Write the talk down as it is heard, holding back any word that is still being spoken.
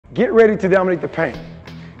Get ready to dominate the paint.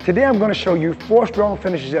 Today I'm going to show you 4 strong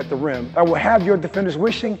finishes at the rim that will have your defenders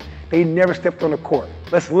wishing they never stepped on the court.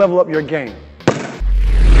 Let's level up your game.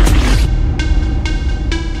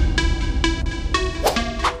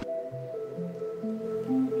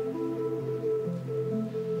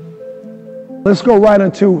 Let's go right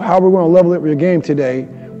into how we're going to level up your game today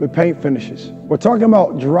with paint finishes. We're talking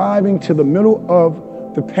about driving to the middle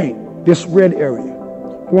of the paint, this red area,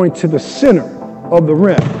 going to the center of the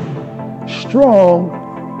rim.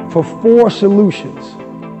 Strong for 4 solutions,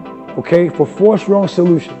 okay? For 4 strong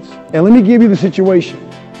solutions. And let me give you the situation.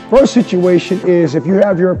 First situation is if you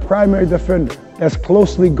have your primary defender that's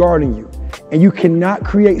closely guarding you and you cannot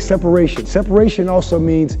create separation. Separation also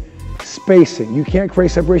means spacing. You can't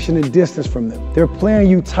create separation in distance from them. They're playing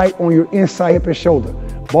you tight on your inside hip and shoulder.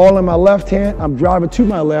 Ball in my left hand, I'm driving to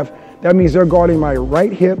my left. That means they're guarding my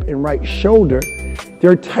right hip and right shoulder.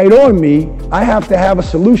 They're tight on me. I have to have a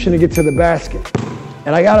solution to get to the basket.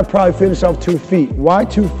 And I gotta probably finish off 2 feet. Why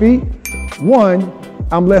 2 feet? 1,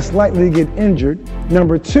 I'm less likely to get injured.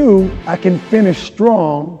 Number 2, I can finish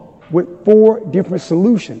strong with 4 different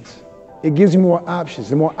solutions. It gives you more options.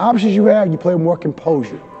 The more options you have, you play with more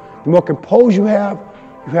composure. The more composure you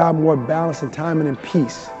have more balance and timing and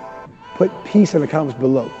peace. Put peace in the comments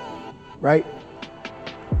below, right?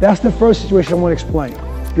 That's the first situation I want to explain.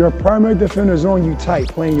 Your primary defender is on you tight,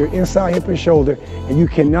 playing your inside hip and shoulder, and you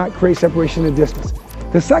cannot create separation in distance.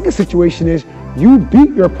 The second situation is you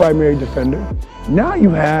beat your primary defender. Now you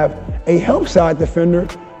have a help side defender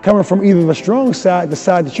coming from either the strong side, the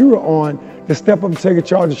side that you were on, to step up and take a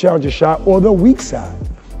charge and challenge your shot, or the weak side.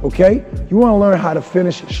 Okay? You want to learn how to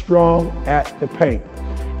finish strong at the paint.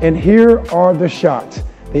 And here are the shots.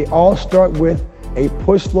 They all start with a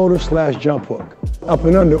push floater / jump hook, up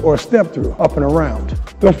and under, or step through, up and around.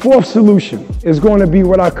 The 4th solution is going to be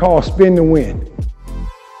what I call spin to win.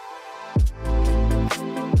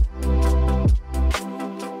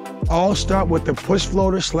 All start with the push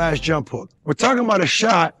floater / jump hook. We're talking about a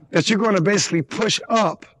shot that you're going to basically push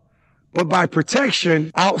up, but by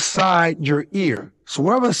protection outside your ear. So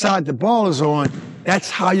wherever side the ball is on, that's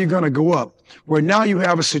how you're going to go up. Where now you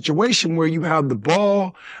have a situation where you have the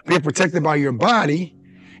ball being protected by your body,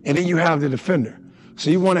 and then you have the defender. So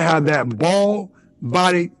you want to have that ball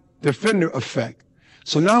body defender effect.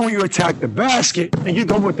 So now when you attack the basket and you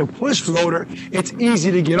go with the push floater, it's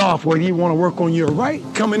easy to get off. Whether you want to work on your right,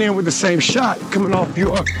 coming in with the same shot, coming off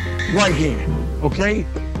your right hand, okay?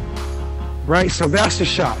 Right, so that's the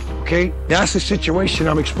shot. Okay, that's the situation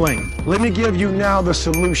I'm explaining. Let me give you now the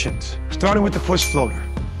solutions, starting with the push floater.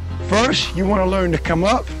 First, you want to learn to come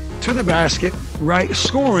up to the basket, right?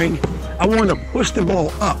 Scoring, I want to push the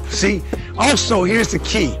ball up. See, also here's the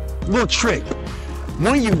key, little trick.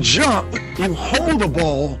 When you jump, you hold the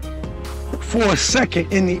ball for a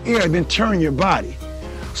second in the air, then turn your body.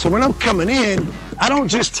 So when I'm coming in, I don't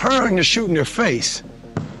just turn to shoot in their face.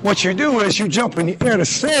 What you do is you jump in the air to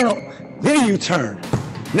sail, then you turn.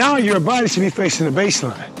 Now your body should be facing the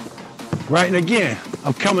baseline, right? And again,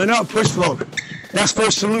 I'm coming up, push floater. That's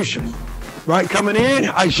first solution, right? Coming in,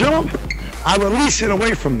 I jump, I release it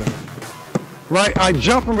away from them, right? I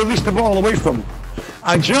jump and release the ball away from them.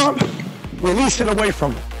 I jump, release it away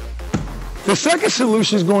from them. The second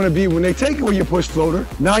solution is going to be when they take away your push floater,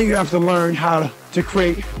 now you have to learn how to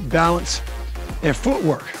create balance and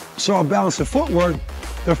footwork. So on balance and footwork,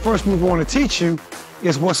 the first move I want to teach you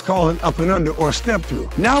is what's called an up and under or a step through.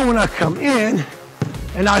 Now when I come in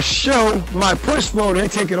and I show my push floater, they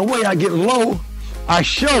take it away, I get low, I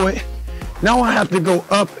show it. Now I have to go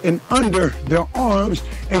up and under their arms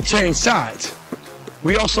and change sides.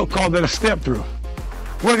 We also call that a step through.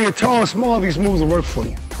 Whether you're tall or small, these moves will work for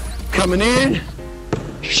you. Coming in,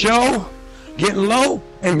 show, getting low,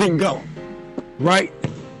 and then go, right?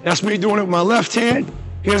 That's me doing it with my left hand.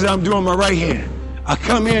 Here's how I'm doing my right hand. I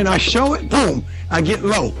come in, I show it, boom, I get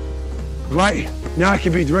low, right? Now I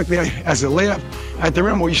can be directly as a layup at the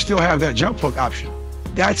rim, or you still have that jump hook option.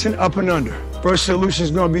 That's an up and under. First solution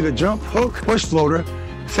is going to be the jump hook, push floater.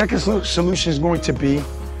 Second solution is going to be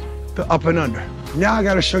the up and under. Now I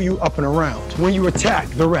got to show you up and around. When you attack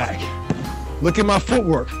the rack, look at my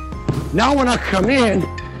footwork. Now when I come in,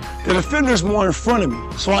 the defender's more in front of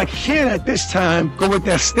me. So I can't at this time go with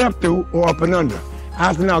that step through or up and under. I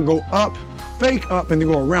have to now go up, fake up, and then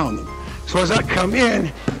go around them. So as I come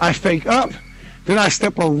in, I fake up, then I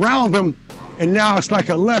step around them, and now it's like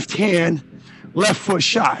a left hand, left foot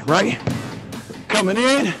shot, right? Coming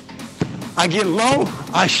in, I get low,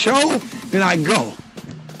 I show, then I go,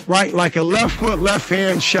 right? Like a left foot, left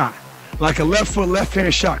hand shot. Like a left foot, left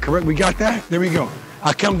hand shot, correct? We got that? There we go.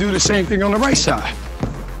 I come do the same thing on the right side,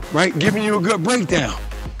 right? Giving you a good breakdown.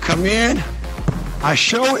 Come in, I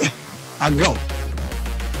show it, I go.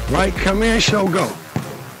 Right, come in, show, go.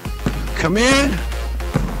 Come in,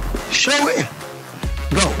 show it,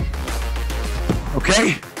 go.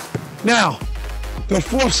 Okay? Now, the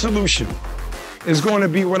fourth solution is going to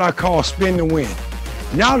be what I call spin to win.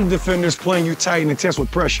 Now the defender is playing you tight and intense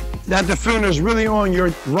with pressure. That defender is really on your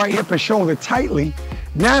right hip and shoulder tightly.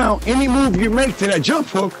 Now, any move you make to that jump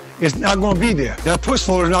hook is not going to be there. That push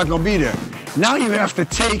floater is not going to be there. Now you have to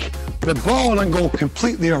take the ball and go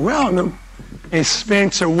completely around them and spin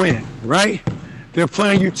to win, right? They're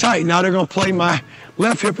playing you tight. Now they're going to play my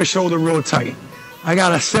left hip and shoulder real tight. I got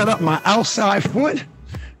to set up my outside foot,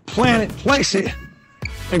 plant it, place it,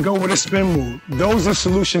 and go with a spin move. Those are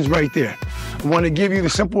solutions right there. I want to give you the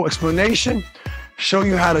simple explanation, show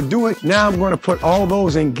you how to do it. Now I'm going to put all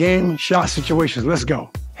those in game shot situations. Let's go.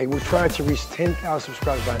 Hey, we're trying to reach 10,000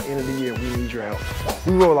 subscribers by the end of the year. We need your help.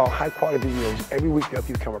 We roll out high-quality videos every week to help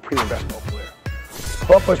you become a premium basketball player.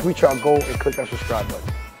 Help us reach our goal and click that subscribe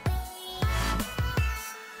button.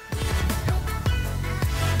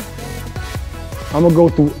 I'm gonna go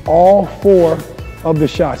through all 4 of the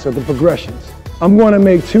shots, of the progressions. I'm gonna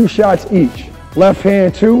make 2 shots each. Left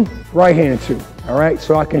hand 2, right hand 2, all right?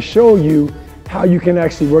 So I can show you how you can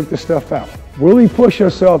actually work this stuff out. Really push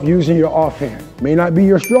yourself using your offhand. May not be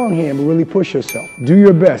your strong hand, but really push yourself. Do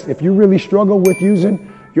your best. If you really struggle with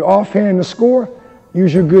using your offhand to score,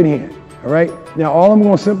 use your good hand, all right? Now, all I'm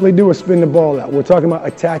gonna simply do is spin the ball out. We're talking about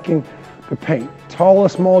attacking the paint. Tall or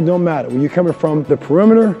small, don't matter. When you're coming from the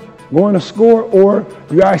perimeter, going to score, or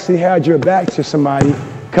you actually had your back to somebody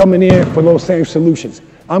coming in for those same solutions.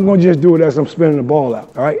 I'm gonna just do it as I'm spinning the ball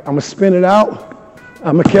out, all right? I'm gonna spin it out,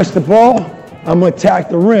 I'm gonna catch the ball, I'm gonna attack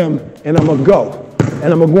the rim, and I'm gonna go.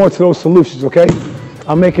 And I'm gonna go into those solutions, okay?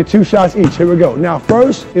 I'm making 2 shots each, here we go. Now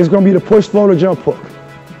first is gonna be the push floater jump hook.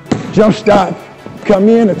 Jump stop, come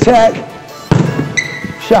in, attack,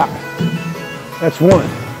 shot. That's 1.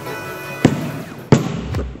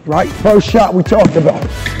 Right, first shot we talked about.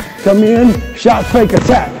 Come in, shot, fake,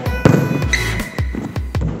 attack.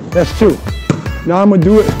 That's 2. Now I'm gonna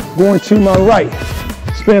do it going to my right.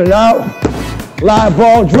 Spin it out, live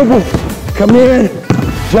ball, dribble, come in,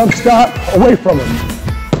 jump stop, away from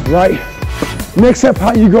him, right? Mix up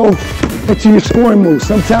how you go into your scoring moves.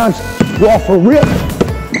 Sometimes go off a rip,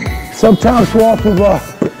 sometimes go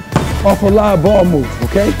off a live ball move,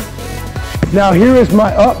 okay? Now here is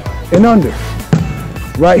my up and under,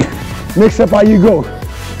 right? Mix up how you go.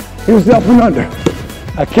 Here's the up and under.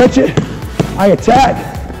 I catch it, I attack,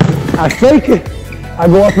 I fake it, I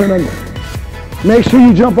go up and under. Make sure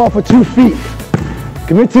you jump off of 2 feet.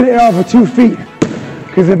 Commit to the air off of 2 feet,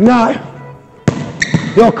 because if not,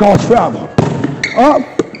 they'll call travel. Up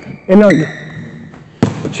and under.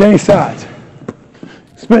 Change sides.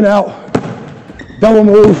 Spin out, double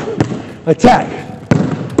move, attack.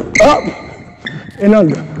 Up and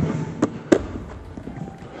under.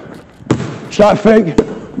 Shot fake,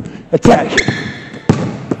 attack.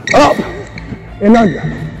 Up and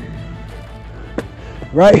under.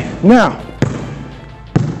 Right? Now,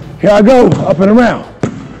 here I go, up and around.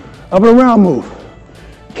 Up and around move.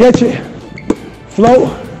 Catch it, float,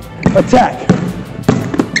 attack.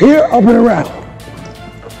 Here, up and around.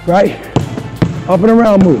 Right? Up and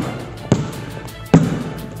around move.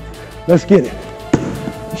 Let's get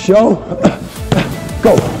it. Show,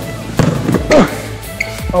 go.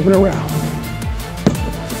 Up and around.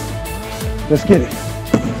 Let's get it.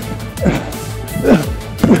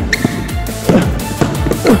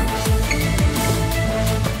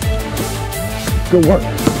 Good work.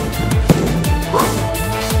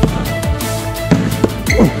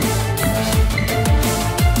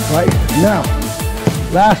 Right, now,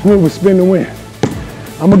 last move is spin to win.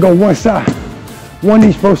 I'm gonna go one side, one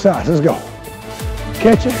each, both sides, let's go.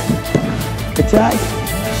 Catch it, attack,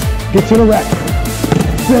 get to the rack,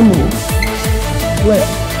 spin move, flip.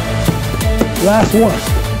 Last one,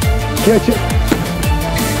 catch it,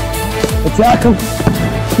 attack them,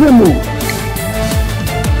 spin move,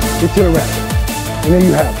 get to the rack. And there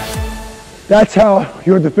you have it. That's how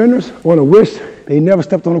your defenders want to wish they never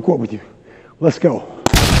stepped on the court with you. Let's go.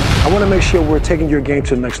 I want to make sure we're taking your game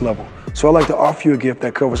to the next level. So I'd like to offer you a gift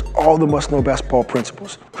that covers all the must-know basketball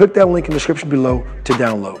principles. Click that link in the description below to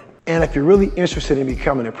download. And if you're really interested in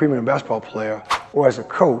becoming a premium basketball player or as a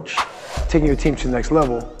coach, taking your team to the next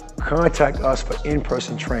level, contact us for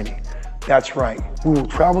in-person training. That's right. We will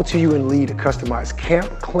travel to you and lead a customized camp,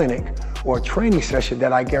 clinic, or a training session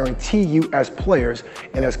that I guarantee you as players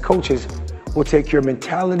and as coaches will take your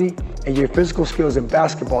mentality and your physical skills in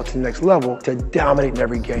basketball to the next level to dominate in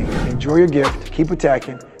every game. Enjoy your gift, keep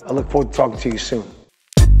attacking. I look forward to talking to you soon.